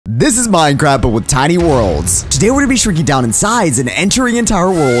This is Minecraft, but with tiny worlds. Today we're going to be shrinking down in size and entering entire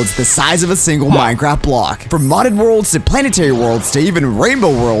worlds the size of a single Minecraft block. From modded worlds to planetary worlds to even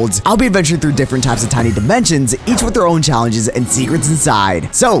rainbow worlds, I'll be adventuring through different types of tiny dimensions, each with their own challenges and secrets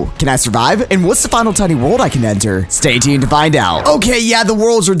inside. So, can I survive? And what's the final tiny world I can enter? Stay tuned to find out. Okay, yeah, the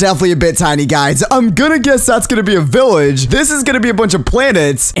worlds are definitely a bit tiny, guys. I'm gonna guess that's gonna be a village. This is gonna be a bunch of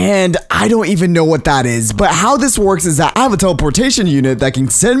planets, and I don't even know what that is. But how this works is that I have a teleportation unit that can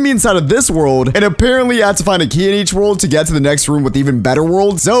send me inside of this world, and apparently I have to find a key in each world to get to the next room with even better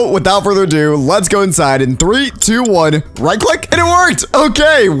worlds. So without further ado, let's go inside in 3, 2, 1, right click, and it worked.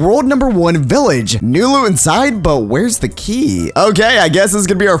 Okay, world number 1, village. New loot inside, but where's the key? Okay, I guess this is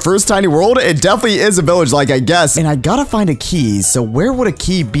gonna be our first tiny world. It definitely is a village, like I guess, and I gotta find a key. So where would a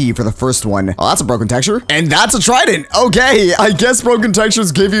key be for the first one? Oh, that's a broken texture, and that's a trident. Okay, I guess broken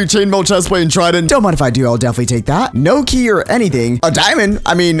textures give you chainmail, chestplate, and trident. Don't mind if I do, I'll definitely take that. No key or anything. A diamond?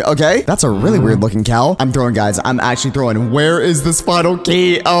 I mean, okay. That's a really weird looking cow. I'm throwing, guys. I'm actually throwing. Where is this final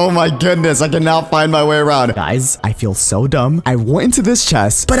key? Oh my goodness, I cannot find my way around. Guys, I feel so dumb. I went into this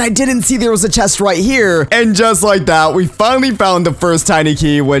chest, but I didn't see there was a chest right here. And just like that, we finally found the first tiny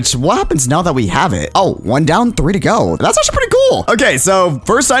key, which what happens now that we have it? Oh, 1 down, 3 to go. That's actually pretty cool. Okay, so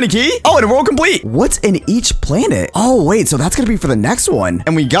first tiny key. Oh, and a world complete. What's in each planet? Oh, wait, so that's gonna be for the next one.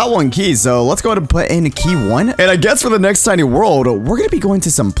 And we got 1 key, so let's go ahead and put in key 1. And I guess for the next tiny world, we're gonna be going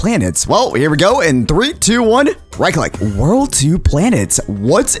to some planets. Well, here we go in 3, 2, 1. Right click. World 2 planets.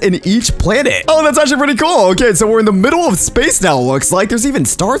 What's in each planet? Oh, that's actually pretty cool. Okay, so we're in the middle of space now, looks like. There's even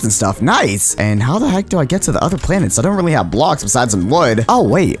stars and stuff. Nice. And how the heck do I get to the other planets? I don't really have blocks besides some wood. Oh,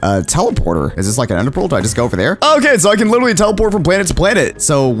 wait, a teleporter. Is this like an ender pearl? Do I just go over there? Okay, so I can literally teleport from planet to planet.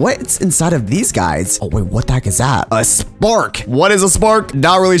 So what's inside of these guys? Oh, wait, what the heck is that? A spark. What is a spark?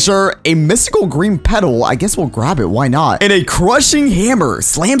 Not really sure. A mystical green petal. I guess we'll grab it. Why not? And a crushing hammer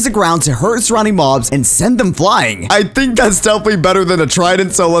slams the ground to hurt surrounding mobs and send them flying. I think that's definitely better than a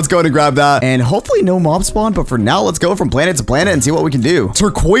trident, so let's go ahead and grab that. And hopefully no mob spawn, but for now, let's go from planet to planet and see what we can do.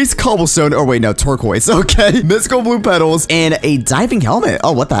 Turquoise cobblestone. Oh, wait, no, turquoise. Okay. Mystical blue petals and a diving helmet.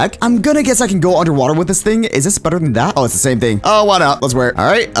 Oh, what the heck? I'm gonna guess I can go underwater with this thing. Is this better than that? Oh, it's the same thing. Oh, why not? Let's wear it. All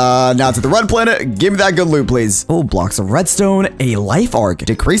right. Now to the red planet. Give me that good loot, please. Oh, blocks of redstone. A life arc.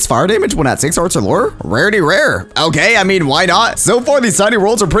 Decrease fire damage when at 6 hearts or lower. Rarity rare. Okay, I mean, why not? So far, these tiny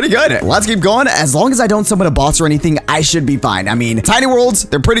worlds are pretty good. Let's keep going. As long as I don't summon a boss or anything, I should be fine. I mean, tiny worlds,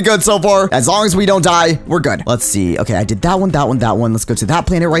 they're pretty good so far. As long as we don't die, we're good. Let's see. Okay, I did that one, that one, that one. Let's go to that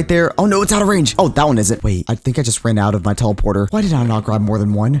planet right there. Oh no, it's out of range. Oh, that one isn't. Wait, I think I just ran out of my teleporter. Why did I not grab more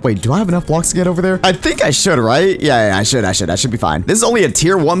than one? Wait, do I have enough blocks to get over there? I think I should, right? Yeah, I should. I should be fine. This is only a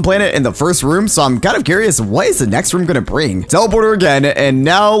tier 1 planet in the first room, so I'm kind of curious, what is the next room gonna bring? Teleporter again, and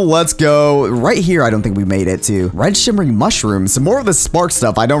now let's go right here. I don't think we made it to red shimmering mushroom. Some more of the spark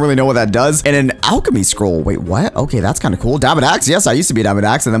stuff. I don't really know what that does. And an alchemy scroll. Wait, what? Okay, that's kind of cool. Diamond axe. Yes, I used to be a diamond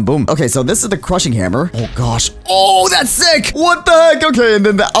axe, and then boom. Okay, so this is the crushing hammer. Oh gosh. Oh, that's sick. What the heck? Okay, and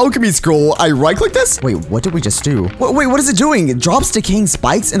then the alchemy scroll. I right click this. Wait, what did we just do? Wait, what is it doing? It drops decaying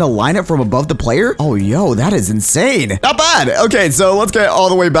spikes in a lineup from above the player. Oh, yo, that is insane. Not bad. Okay, so let's get all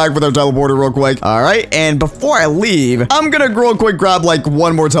the way back with our teleporter real quick. All right, and before I leave, I'm gonna real quick grab like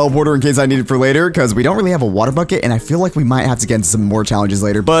 1 more teleporter in case I need it for later, because we don't really have a water bucket, and I feel like we might have to get into some more challenges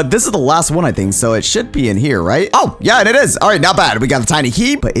later. But this is the last one, I think, so it should be in here, right? Oh, yeah, and it is. All right, not bad. We got the tiny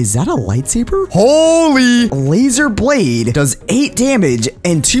key, but is that a lightsaber? Holy laser blade does 8 damage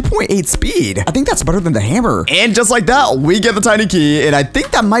and 2.8 speed. I think that's better than the hammer. And just like that, we get the tiny key, and I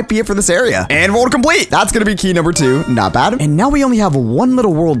think that might be it for this area. And world complete. That's gonna be key number 2. Not bad. And now we only have 1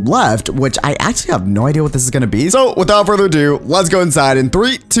 little world left, which I actually have no idea what this is gonna be. So without further ado, let's go inside in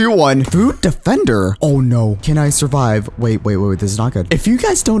 3, 2, 1. Food defender. Oh no. Can I survive? Wait. This is not good. If you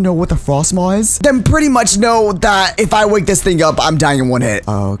guys don't know what the frost maw is, then pretty much know that if I wake this thing up, I'm dying in 1 hit.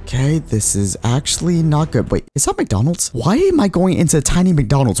 Okay, this is actually not good. Wait, is that McDonald's? Why am I going into a tiny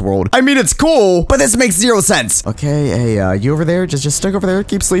McDonald's world? I mean, it's cool, but this makes 0 sense. Okay, hey, you over there? Just stick over there,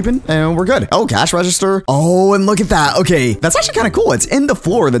 keep sleeping, and we're good. Oh, cash register. Oh, and look at that. Okay, that's actually kind of cool. It's in the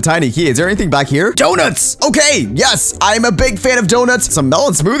floor, the tiny key. Is there anything back here? Donuts. Okay, yes, I'm a big fan of donuts. Some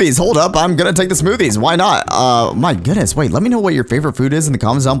melon smoothies. Hold up, I'm gonna take the smoothies. Why not? My goodness. Wait, let me know what your favorite food is in the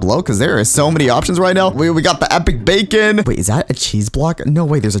comments down below, because there are so many options right now. We got the epic bacon. Wait, is that a cheese block? No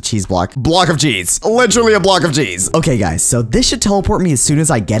way, there's a cheese block. Block of cheese. Literally a block of cheese. Okay, guys, so this should teleport me as soon as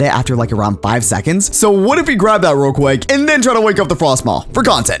I get it after like around 5 seconds. So what if we grab that real quick and then try to wake up the Frostmaw for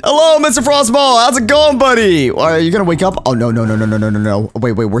content? Hello, Mr. Frostmaw. How's it going, buddy? Are you gonna wake up. Oh, no.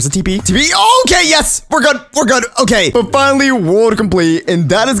 Wait, where's the TP? TP. Oh, okay, yes. We're good. Okay. But finally, world complete. And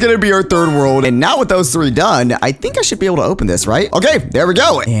that is going to be our third world. And now with those 3 done, I think I should be able to open this, right? Okay, there we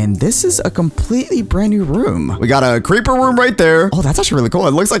go. And this is a completely brand new room. We got a creeper room right there. Oh, that's actually really cool.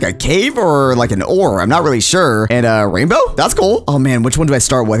 It looks like a cave or like an ore. I'm not really sure. And a rainbow? That's cool. Oh, man, which one do I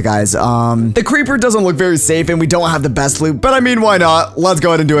start with, guys? The creeper doesn't look very safe and we don't have the best loot, but I mean, why not? Let's go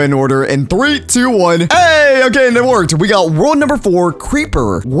ahead and do it in order in 3, 2, 1. Hey, okay, and it worked. We got world number 4,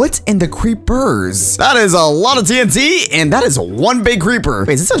 creeper. What's in the creepers? That is a lot of TNT, and that is one big creeper.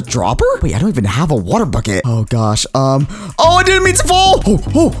 Wait, is this a dropper? Wait, I don't even have a water bucket. Oh gosh. Oh, I didn't mean to fall.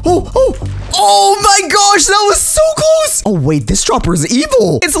 Oh my gosh, that was so close. Oh wait, this dropper is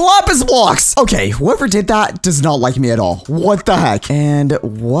evil. It's lapis blocks. Okay, whoever did that does not like me at all. What the heck? And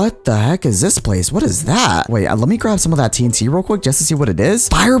what the heck is this place? What is that? Wait, let me grab some of that TNT real quick just to see what it is.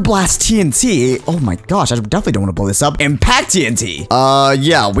 Fire blast TNT. Oh my gosh, I definitely don't want to blow this up. Impact TNT.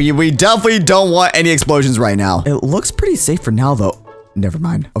 Yeah, we definitely don't want any explosions right now. It looks pretty safe for now though. Never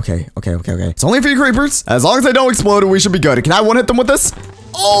mind. Okay. It's only a few creepers. As long as they don't explode, we should be good. Can I one hit them with this?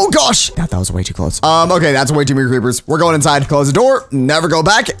 Oh gosh, that was way too close. Okay, that's way too many creepers. We're going inside. Close the door, never go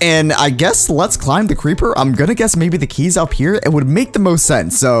back, and I guess let's climb the creeper. I'm gonna guess maybe the key's up here. It would make the most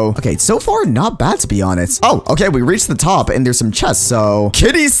sense. So, okay, so far not bad to be honest. Oh, okay, we reached the top and there's some chests. So,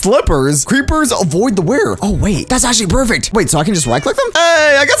 kitty slippers. Creepers avoid the wear. Oh wait, that's actually perfect. Wait, so I can just right click them?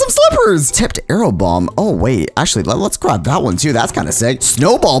 Hey, I got some slippers. Tipped arrow bomb. Oh wait, actually let's grab that one too. That's kind of sick.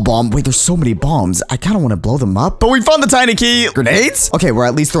 Snowball bomb. Wait, there's so many bombs. I kind of want to blow them up, but we found the tiny key. Grenades. Okay, we're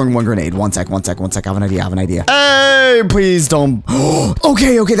at least throwing one grenade. One sec. I have an idea. Hey, please don't.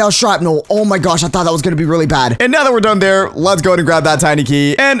 Okay, that was shrapnel. Oh my gosh, I thought that was gonna be really bad. And now that we're done there, let's go ahead and grab that tiny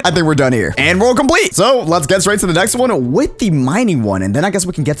key. And I think we're done here. And we're complete. So let's get straight to the next one with the mining one. And then I guess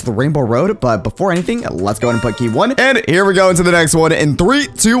we can get to the rainbow road. But before anything, let's go ahead and put key 1. And here we go into the next one in 3,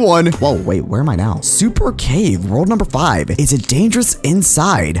 2, 1. Whoa, wait, where am I now? Super cave, world number 5. Is it dangerous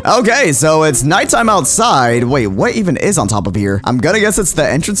inside? Okay, so it's nighttime outside. Wait, what even is on top of here? I'm gonna guess it's the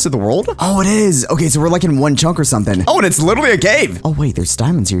entrance to the world. Oh, it is. Okay, so we're like in one chunk or something. Oh, and it's literally a cave. Oh, wait, there's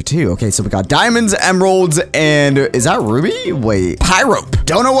diamonds here too. Okay, so we got diamonds, emeralds, and is that ruby? Wait, pyrope.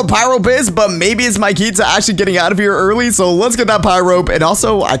 Don't know what pyrope is, but maybe it's my key to actually getting out of here early. So let's get that pyrope. And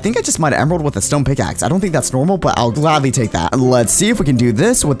also, I think I just might have emerald with a stone pickaxe. I don't think that's normal, but I'll gladly take that. Let's see if we can do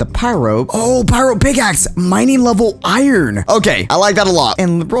this with the pyrope. Oh, pyrope pickaxe, mining level iron. Okay, I like that a lot.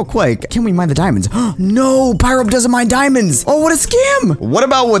 And real quick, can we mine the diamonds? No, pyrope doesn't mine diamonds. Oh, what a scam. What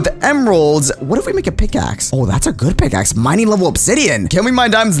about with emeralds? What if we make a pickaxe? Oh, that's a good pickaxe. Mining level obsidian. Can we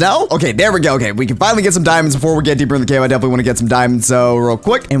mine diamonds now? Okay, there we go. Okay, we can finally get some diamonds before we get deeper in the cave. I definitely want to get some diamonds. So real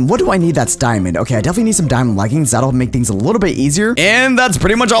quick. And what do I need that's diamond? Okay, I definitely need some diamond leggings. That'll make things a little bit easier. And that's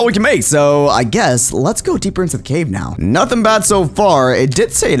pretty much all we can make. So I guess let's go deeper into the cave now. Nothing bad so far. It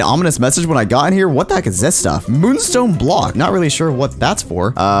did say an ominous message when I got in here. What the heck is this stuff? Moonstone block. Not really sure what that's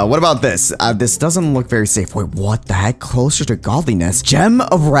for. What about this? This doesn't look very safe. Wait, what the heck? Closer to godliness. Gem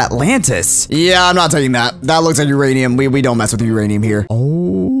of Ratlantis. Yeah, I'm not taking that. That looks like uranium. We don't mess with uranium here.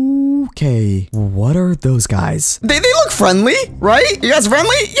 Okay, what are those guys? They look friendly, right? You guys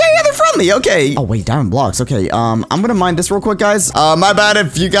friendly? Yeah, they're friendly. Okay. Oh wait, diamond blocks. Okay, I'm gonna mine this real quick, guys. My bad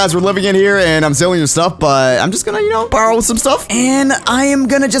if you guys were living in here and I'm stealing your stuff, but I'm just gonna, borrow some stuff and I am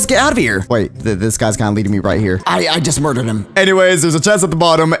gonna just get out of here. Wait, this guy's kind of leading me right here. I just murdered him. Anyways, there's a chest at the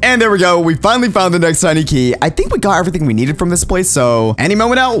bottom and there we go. We finally found the next tiny key. I think we got everything we needed from this place, so any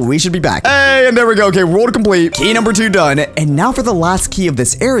moment now, we should be back. Hey, and there we go. Okay, world complete. Key number 2 done. And now for the last key of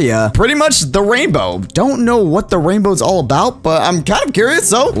this area, pretty much the rainbow. Don't know what the rainbow's all about, but I'm kind of curious,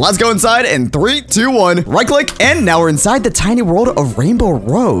 so let's go inside in 3, 2, 1. Right click, and now we're inside the tiny world of Rainbow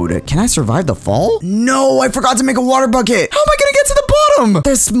Road. Can I survive the fall? No, I forgot to make a water bucket. How am I gonna get to the bottom?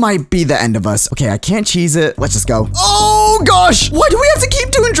 This might be the end of us. Okay, I can't cheese it. Let's just go. Oh gosh, why do we have to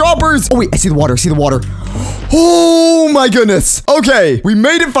keep doing droppers? Oh wait, I see the water, Oh my goodness. Okay, we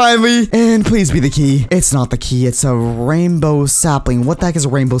made it finally. And please be the key. It's not the key. It's a rainbow sapling. What the heck is a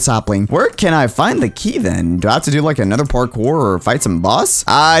rainbow sapling? Where can I find the key then? Do I have to do like another parkour or fight some boss?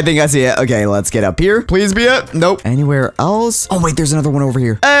 I think I see it. Okay, let's get up here. Please be it. Nope. Anywhere else? Oh wait, there's another one over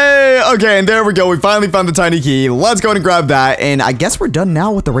here. Hey, okay, and there we go. We finally found the tiny key. Let's go and grab that. And I guess we're done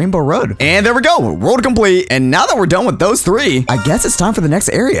now with the Rainbow Road. And there we go. Road complete. And now that we're done with those those 3, I guess it's time for the next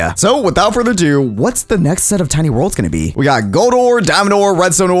area. So without further ado, what's the next set of tiny worlds gonna be? We got gold ore, diamond ore,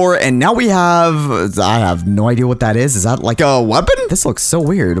 redstone ore, and now we have, I have no idea what that is. Is that like a weapon? This looks so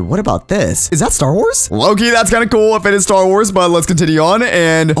weird. What about this? Is that Star Wars? Loki, that's kind of cool if it is Star Wars, but let's continue on.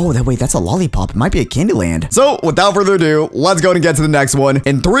 And oh, wait, that's a lollipop. It might be a Candyland. So without further ado, let's go and get to the next one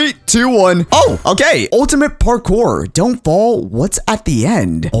in 3, 2, 1. Oh, okay. Ultimate parkour. Don't fall. What's at the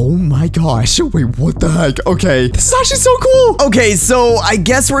end? Oh my gosh. Wait, what the heck? Okay, this is actually so cool. Okay, so I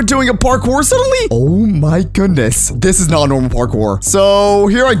guess we're doing a parkour suddenly. Oh my goodness. This is not normal parkour. So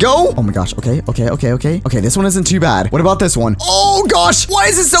here I go. Oh my gosh. Okay. Okay, this one isn't too bad. What about this one? Oh gosh, why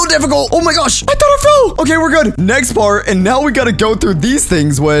is it so difficult? Oh my gosh, I thought I fell. Okay, we're good. Next part, and now we gotta go through these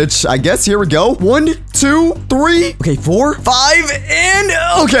things, which I guess here we go. 1, 2, 3. Okay, 4, 5, and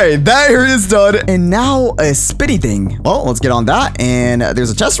okay, that here is done. And now a spinny thing. Well, let's get on that. And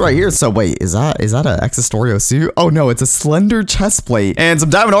there's a chest right here. So wait, is that a xNestorio suit? Oh no, it's a slender chest plate and some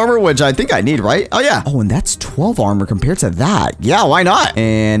diamond armor, which I think I need, right? Oh yeah. Oh, and that's 12 armor compared to that. Yeah, why not?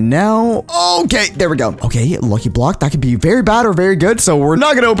 And now, okay, there we go. Okay, lucky block. That could be very bad or very good. So we're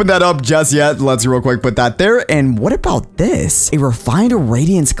not gonna open that up just yet. Let's real quick put that there. And what about this? A refined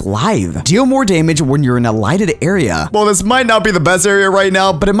radiance glaive. Deal more damage when you're in a lighted area. Well, this might not be the best area right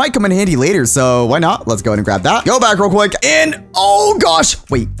now, but it might come in handy later. So why not? Let's go ahead and grab that. Go back real quick. And oh gosh.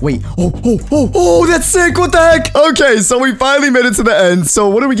 Wait. Oh, that's sick. What the heck? Okay, so we finally made it to the end. So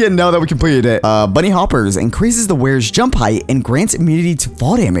what are we getting now that we completed it? Bunny hoppers increases the wearer's jump height and grants immunity to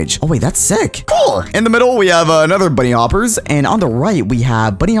fall damage. Oh wait, that's sick. Cool. In the middle, we have another bunny hoppers, and on the right, we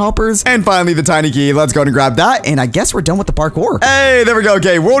have bunny hoppers, and finally the tiny key. Let's go ahead and grab that, and I guess we're done with the parkour. Hey, there we go.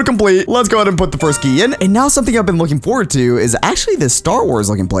 Okay, world complete. Let's go ahead and put the first key in. And now something I've been looking forward to is actually this Star Wars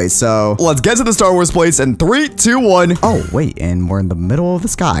looking place. So let's get to the Star Wars place in 3, 2, 1. Oh wait, and we're in the middle of the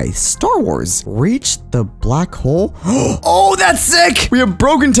sky. Star Wars. Reach the black hole. Oh, that's sick. We have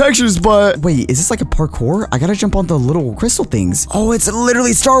broken textures, but wait, is this like a parkour? I gotta jump on the little crystal things. Oh, it's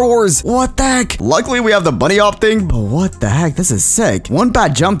literally Star Wars. What the heck? Luckily, we have the bunny hop thing, but what the heck? This is sick. One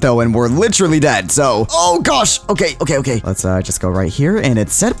bad jump though, and we're literally dead. So, oh gosh. Okay. Let's just go right here, and it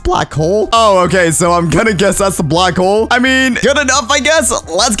said black hole. Oh, okay. So I'm gonna guess that's the black hole. I mean, good enough, I guess.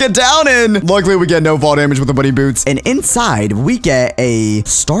 Let's get down, and luckily we get no fall damage with the bunny boots. And inside, we get a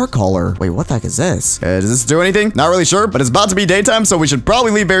star collar. Wait, what the heck is this? Does this do anything? Not really sure, but it's about to be daytime, so we should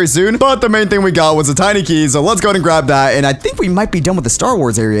probably leave very soon. But the main thing we got was a tiny key, so let's go ahead and grab that. And I think we might be done with the Star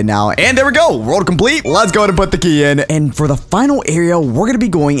Wars area now. And there we go. World complete. Let's go ahead and put the key in. And for the final area, we're gonna be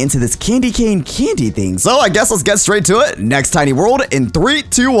going into this candy cane candy thing. So I guess let's get straight to it. Next tiny world in 3,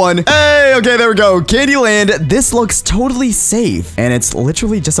 2, 1. Hey, okay, there we go. Candyland. This looks totally safe. And it's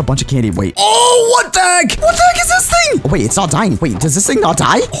literally just a bunch of candy. Wait. Oh, what the heck? What the heck is this thing? Oh, wait, it's not dying. Wait, does this thing not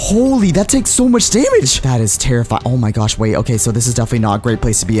die? Holy, that takes so much damage. That is terrifying. Oh my gosh, wait. Okay, so this is definitely not a great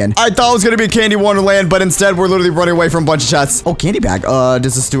place to be in. I thought it was gonna be a candy wonderland, but instead we're literally running away from a bunch of chests. Oh, candy bag.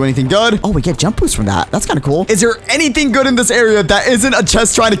 Does this do anything good? Oh, we get jump boost from that. That's kind of cool. Is there anything good in this area that isn't a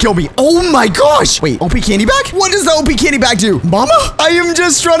chest trying to kill me? Oh my gosh. Wait, OP candy bag? What does the OP candy bag do? Mama? I am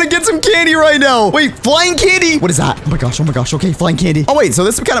just trying to get some candy right now. Wait, flying candy? What is that? Oh my gosh. Okay, flying candy. Oh wait, so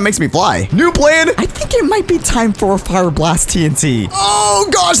this kind of makes me fly. New plan. I think it might be time for a fire blast TNT. Oh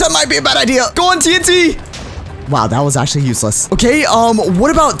gosh, that might be a bad idea. Go on, TNT. Wow, that was actually useless. Okay,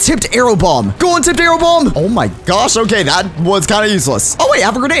 what about tipped arrow bomb? Go on, tipped arrow bomb. Oh my gosh, okay, that was kind of useless. Oh wait, I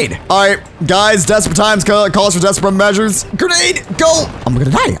have a grenade. All right, guys, desperate times calls for desperate measures. Grenade, go. I'm gonna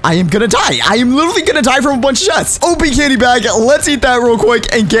die. I am gonna die. I am literally gonna die from a bunch of chests. OP candy bag, let's eat that real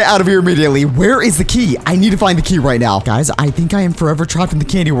quick and get out of here immediately. Where is the key? I need to find the key right now. Guys, I think I am forever trapped in the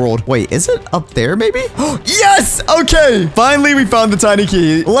candy world. Wait, is it up there maybe? Yes, okay. Finally, we found the tiny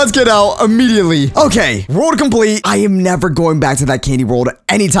key. Let's get out immediately. Okay, world complete. I am never going back to that candy world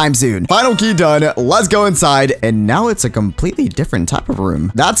anytime soon. Final key done. Let's go inside. And now it's a completely different type of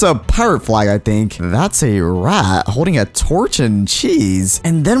room. That's a pirate flag, I think. That's a rat holding a torch and cheese.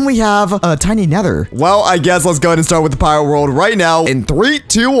 And then we have a tiny nether. Well, I guess let's go ahead and start with the pirate world right now in 3,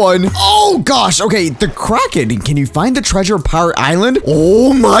 2, 1. Oh gosh. Okay, the Kraken. Can you find the treasure of Pirate Island?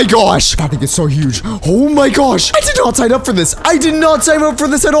 Oh my gosh. That thing is so huge. Oh my gosh. I did not sign up for this. I did not sign up for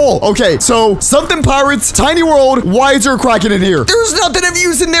this at all. Okay, so something pirates, tiny world. Why is there a Kraken in here? There's nothing of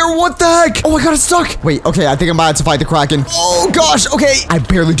use in there. What the heck? Oh, I got it stuck. Wait, okay, I think I'm about to fight the Kraken. Oh gosh, okay. I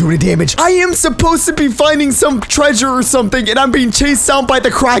barely do any damage. I am supposed to be finding some treasure or something, and I'm being chased out by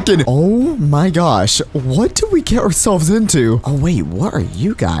the Kraken. Oh my gosh, what did we get ourselves into? Oh wait, what are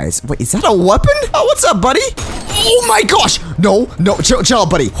you guys? Wait, is that a weapon? Oh, what's up, buddy? Oh my gosh. No, chill out,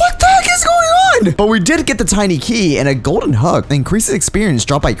 buddy. What the heck is going on? win. But we did get the tiny key and a golden hook that increases experience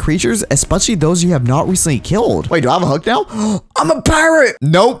dropped by creatures, especially those you have not recently killed. Wait, do I have a hook now? I'm a pirate.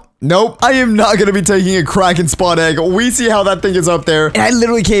 Nope. Nope, I am not going to be taking a Kraken spawn egg. We see how that thing is up there. And I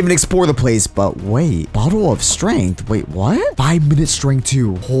literally can't even explore the place. But wait, bottle of strength. Wait, what? 5-minute strength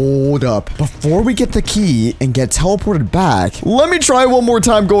 2. Hold up. Before we get the key and get teleported back, let me try one more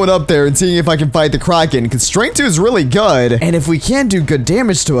time going up there and seeing if I can fight the Kraken. Because strength 2 is really good. And if we can do good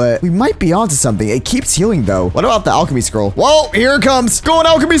damage to it, we might be onto something. It keeps healing though. What about the alchemy scroll? Well, here it comes. Go on,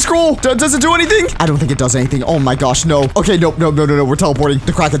 alchemy scroll. Does it do anything? I don't think it does anything. Oh my gosh, no. Okay, no. We're teleporting.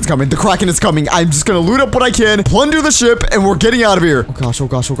 The Kraken's coming. The Kraken is coming. I'm just gonna loot up what I can, plunder the ship, and we're getting out of here. Oh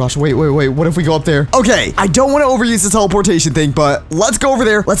gosh. Wait. What if we go up there? Okay, I don't want to overuse the teleportation thing, but let's go over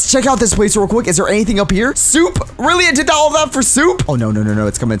there. Let's check out this place real quick. Is there anything up here? Soup? Really? I did all of that for soup? Oh, no.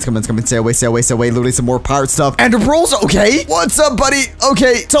 It's coming. Stay away. Literally some more pirate stuff. Ender pearls? Okay. What's up, buddy?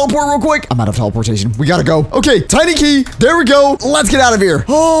 Okay, teleport real quick. I'm out of teleportation. We gotta go. Okay, tiny key. There we go. Let's get out of here.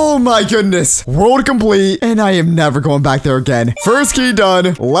 Oh my goodness. World complete, and I am never going back there again. First key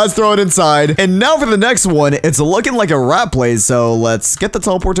done. Let's throw it inside. And now for the next one. It's looking like a rat place, so let's get the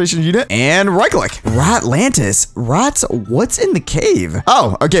teleportation unit and right click. Ratlantis. Rats, what's in the cave?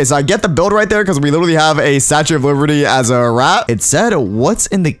 Oh, okay, so I get the build right there because we literally have a Statue of Liberty as a rat. It said, what's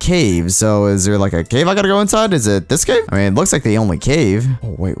in the cave? So is there like a cave I gotta go inside? Is it this cave? I mean, it looks like the only cave.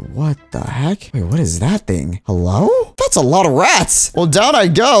 Oh, wait, what the heck? Wait, what is that thing? Hello? That's a lot of rats. Well, down I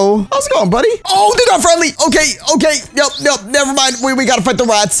go. How's it going, buddy? Oh, they're not friendly. Okay. Nope, never mind. We gotta fight the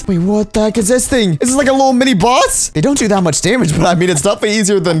rats. Wait, what the heck is this thing? Is this like a little mini boss? They don't do that much damage, but I mean, it's definitely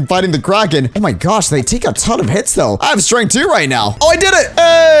easier than fighting the Kraken. Oh my gosh, they take a ton of hits though. I have strength 2 right now. Oh, I did it.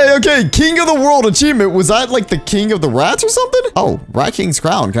 Hey, okay. King of the World achievement. Was that like the king of the rats or something? Oh, Rat King's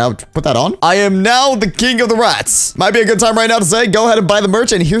crown. Can I put that on? I am now the king of the rats. Might be a good time right now to say, go ahead and buy the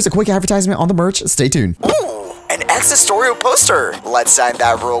merch. And here's a quick advertisement on the merch. Stay tuned. An xNestorio poster. Let's sign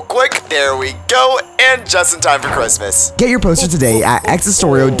that real quick. There we go. And just in time for Christmas. Get your poster today at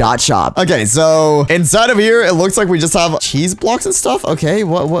xNestorio.shop. Okay, so inside of here, it looks like we just have cheese blocks and stuff. Okay,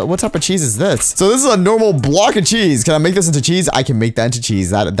 what type of cheese is this? So this is a normal block of cheese. Can I make this into cheese? I can make that into cheese.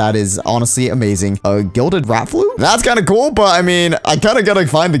 That is honestly amazing. A gilded rat flute? That's kind of cool, but I mean, I kind of gotta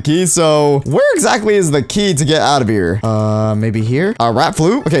find the key. So where exactly is the key to get out of here? Maybe here? A rat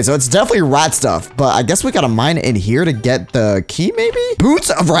flute? Okay, so it's definitely rat stuff, but I guess we gotta mine it in here to get the key, maybe?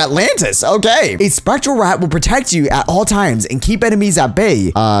 Boots of Ratlantis. Okay. A spectral rat will protect you at all times and keep enemies at bay.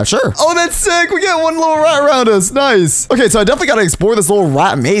 Sure. Oh, that's sick. We got one little rat around us. Nice. Okay, so I definitely gotta explore this little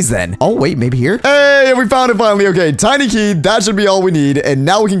rat maze then. Oh, wait, maybe here? Hey, we found it finally. Okay, tiny key. That should be all we need. And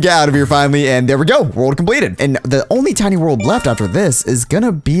now we can get out of here finally. And there we go. World completed. And the only tiny world left after this is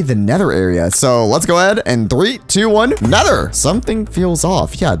gonna be the nether area. So let's go ahead and 3, 2, 1. Nether. Something feels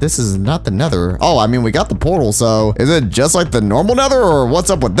off. Yeah, this is not the nether. Oh, I mean, we got the portal. So is it just like the normal nether or what's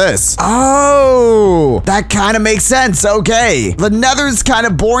up with this? Oh, that kind of makes sense. Okay. The nether's kind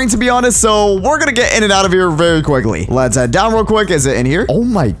of boring to be honest. So we're going to get in and out of here very quickly. Let's head down real quick. Is it in here? Oh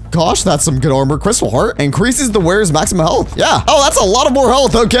my gosh. That's some good armor. Crystal heart increases the wearer's maximum health. Yeah. Oh, that's a lot of more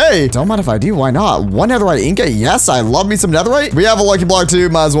health. Okay. Don't mind if I do. Why not? One netherite ingot. Yes. I love me some netherite. We have a lucky block too.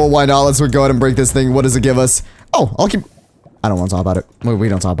 Might as well. Why not? Let's go ahead and break this thing. What does it give us? Oh, I'll keep... I don't want to talk about it. We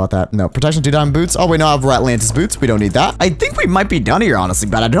don't talk about that. No. Protection 2 diamond boots. Oh, we now have Ratlantis boots. We don't need that. I think we might be done here, honestly,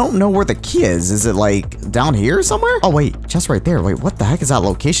 but I don't know where the key is. Is it like down here somewhere? Oh, wait. Chest right there. Wait, what the heck is that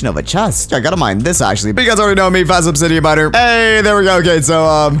location of a chest? Yeah, I gotta mine this actually. But you guys already know me, Fast Obsidian Miner. Hey, there we go. Okay, so,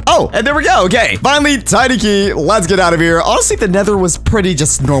 oh, and there we go. Okay. Finally, tiny key. Let's get out of here. Honestly, the nether was pretty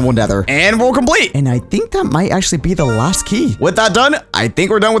just normal nether. And we're complete. And I think that might actually be the last key. With that done, I think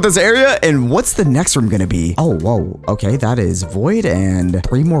we're done with this area. And what's the next room gonna be? Oh, whoa. Okay, that is void and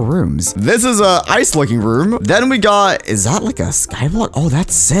 3 more rooms. This is a ice looking room. Then we got, is that like a skyblock? Oh,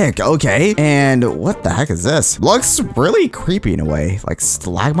 that's sick. Okay. And what the heck is this? Looks really creepy in a way, like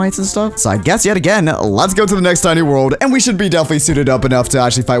stalagmites and stuff. So I guess yet again, let's go to the next tiny world and we should be definitely suited up enough to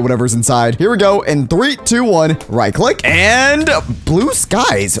actually fight whatever's inside. Here we go. In 3, 2, 1, right click and blue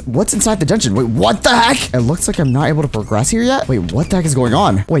skies. What's inside the dungeon? Wait, what the heck? It looks like I'm not able to progress here yet. Wait, what the heck is going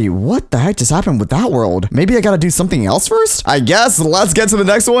on? Wait, what the heck just happened with that world? Maybe I gotta do something else first? I guess let's get to the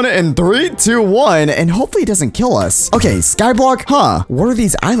next one in 3, 2, 1, and hopefully it doesn't kill us. Okay, skyblock, huh? What are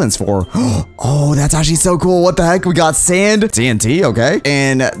these islands for? Oh, that's actually so cool. What the heck? We got sand, TNT, okay.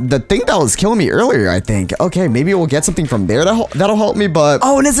 And the thing that was killing me earlier, I think. Okay, maybe we'll get something from there that'll help me, but...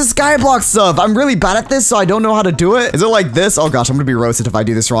 Oh, and it's the skyblock stuff. I'm really bad at this, so I don't know how to do it. Is it like this? Oh gosh, I'm gonna be roasted if I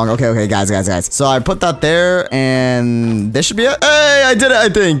do this wrong. Okay, guys. So I put that there, and this should be it. Hey, I did it, I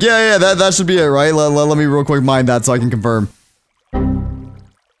think. Yeah, that should be it, right? Let me real quick mine that so I can confirm.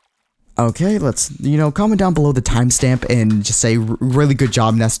 Okay, let's, comment down below the timestamp and just say really good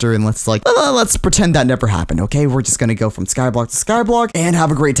job, Nestor. And let's pretend that never happened. Okay, we're just gonna go from skyblock to skyblock and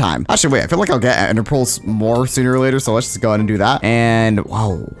have a great time. Actually, wait, I feel like I'll get ender pearls more sooner or later, so let's just go ahead and do that. And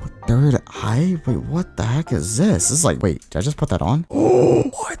wow, third eye. Wait, what the heck is this? This is like, wait, did I just put that on? Oh,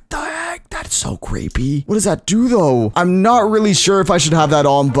 what the heck? That's so creepy. What does that do though? I'm not really sure if I should have that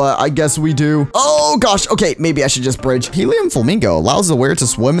on, but I guess we do. Oh gosh. Okay, maybe I should just bridge. Helium flamingo allows the wearer to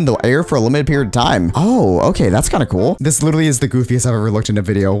swim in the air for a limited period of time. Oh, okay, that's kind of cool. This literally is the goofiest I've ever looked in a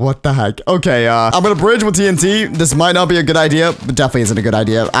video. What the heck? Okay, I'm gonna bridge with TNT. This might not be a good idea, but definitely isn't a good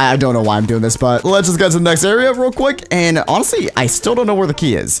idea. I don't know why I'm doing this, but let's just get to the next area real quick. And honestly, I still don't know where the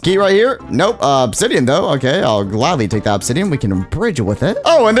key is. Key right here? Nope. Obsidian though. Okay, I'll gladly take the obsidian. We can bridge with it.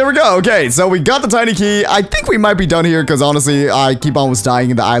 Oh, and there we go. Okay, so we got the tiny key. I think we might be done here because honestly, I keep almost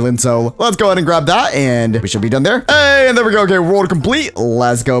dying in the island. So let's go ahead and grab that and we should be done there. Hey, and there we go. Okay, world complete.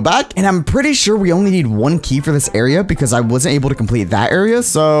 Let's go back. And I'm pretty sure we only need one key for this area because I wasn't able to complete that area.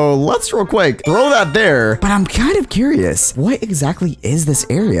 So let's real quick throw that there. But I'm kind of curious. What exactly is this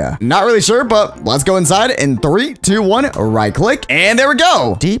area? Not really sure, but let's go inside in 3, 2, 1. Right click. And there we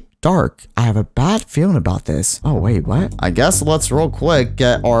go. Deep dark. I have a bad feeling about this. Oh, wait, what? I guess let's real quick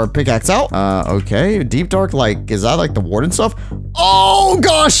get our pickaxe out. Okay. Deep dark, like, is that like the warden stuff? Oh,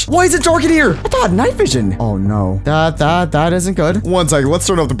 gosh. Why is it dark in here? I thought night vision. Oh, no. That isn't good. One second. Let's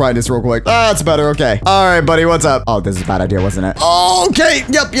turn off the brightness real quick. That's better. Okay. All right, buddy. What's up? Oh, this is a bad idea, wasn't it? Okay.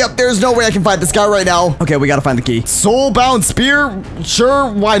 Yep. There's no way I can fight this guy right now. Okay, we gotta find the key. Soul-bound spear?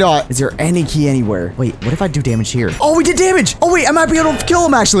 Sure, why not? Is there any key anywhere? Wait, what if I do damage here? Oh, we did damage. Oh, wait, I might be able to kill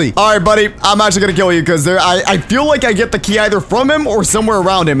him, actually. All right, buddy. I'm actually gonna kill you because I feel like I get the key either from him or somewhere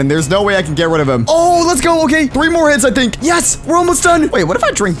around him, and there's no way I can get rid of him. Oh, let's go. Okay, 3 more hits, I think. Yes, we're almost done. Wait, what if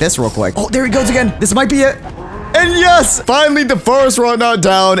I drink this real quick? Oh, there he goes again. This might be it. And yes, finally the forest run not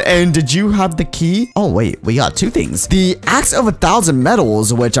down. And did you have the key? Oh, wait, we got 2 things. The axe of 1,000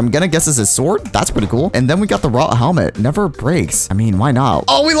 metals, which I'm gonna guess is his sword. That's pretty cool. And then we got the raw helmet. Never breaks. I mean, why not?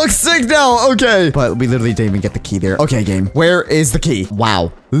 Oh, we look sick now. Okay. But we literally didn't even get the key there. Okay, game. Where is the key?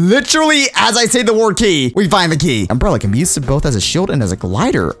 Wow. Literally, as I say the word key, we find the key. Umbrella can be used both as a shield and as a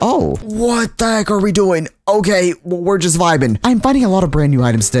glider. Oh, what the heck are we doing? Okay, well, we're just vibing. I'm finding a lot of brand new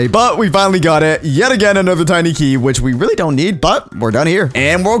items today, but we finally got it. Yet again, another tiny key, which we really don't need, but we're done here.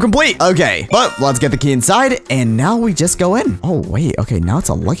 And world complete. Okay, but let's get the key inside, and now we just go in. Oh, wait. Okay, now it's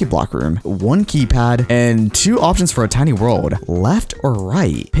a lucky block room. 1 keypad and 2 options for a tiny world. Left or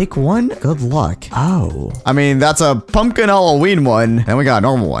right? Pick one. Good luck. Oh. I mean, that's a pumpkin Halloween one. Then we got a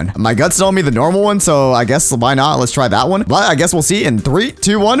normal one. My gut's telling me the normal one, so I guess why not? Let's try that one. But I guess we'll see in 3,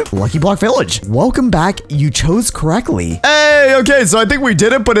 2, 1. Lucky Block Village. Welcome back. You chose correctly. Hey, okay, so I think we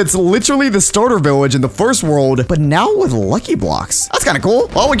did it, but it's literally the starter village in the first world, but now with lucky blocks. That's kind of cool.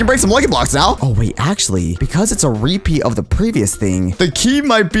 Well, we can break some lucky blocks now. Oh, wait, actually, because it's a repeat of the previous thing, the key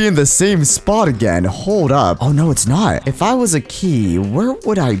might be in the same spot again. Hold up. Oh, no, it's not. If I was a key, where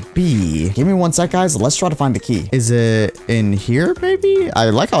would I be? Give me 1 sec, guys. Let's try to find the key. Is it in here, maybe?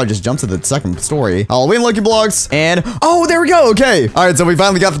 I like how I just jumped to the 2nd story. Halloween lucky blocks, and oh, there we go. Okay. All right, so we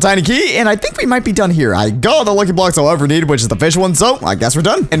finally got the tiny key, and I think we might be done here. I got the lucky blocks I'll ever need, which is the fish one, so I guess we're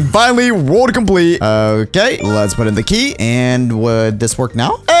done. And finally, world complete. Okay, let's put in the key, and would this work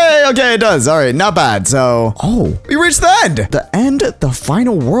now? Hey, okay, it does. All right, not bad. So, oh, we reached the end. The end, the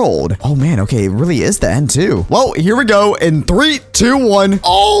final world. Oh man, okay, it really is the end too. Well, here we go in 3, 2, 1.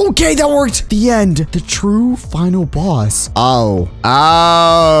 Okay, that worked. The end, the true final boss. Oh,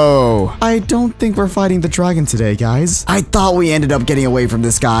 I don't think we're fighting the dragon today, guys. I thought we ended up getting away from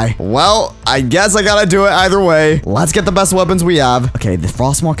this guy. Well, I guess I gotta do it either way. Let's get the best weapons we have. Okay, the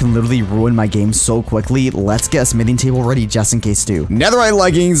frostmaw can literally ruin my game so quickly. Let's get a smithing table ready just in case too. Netherite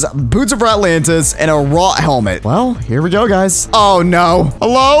leggings, boots of Atlantis, and a raw helmet. Well, here we go, guys. Oh no.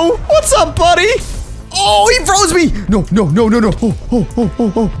 Hello? What's up, buddy? Oh, he froze me. No.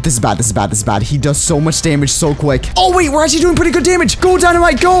 Oh. This is bad. He does so much damage so quick. Oh, wait, we're actually doing pretty good damage. Go,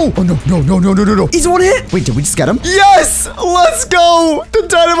 Dynamite, go. Oh, no. He's 1 hit. Wait, did we just get him? Yes, let's go. The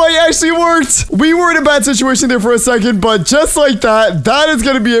Dynamite actually worked. We were in a bad situation there for a second, but just like that, that is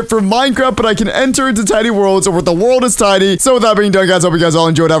going to be it for Minecraft, but I can enter into tiny worlds where the world is tiny. So with that being done, guys, hope you guys all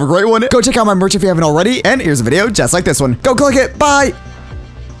enjoyed. Have a great one. Go check out my merch if you haven't already. And here's a video just like this one. Go click it. Bye.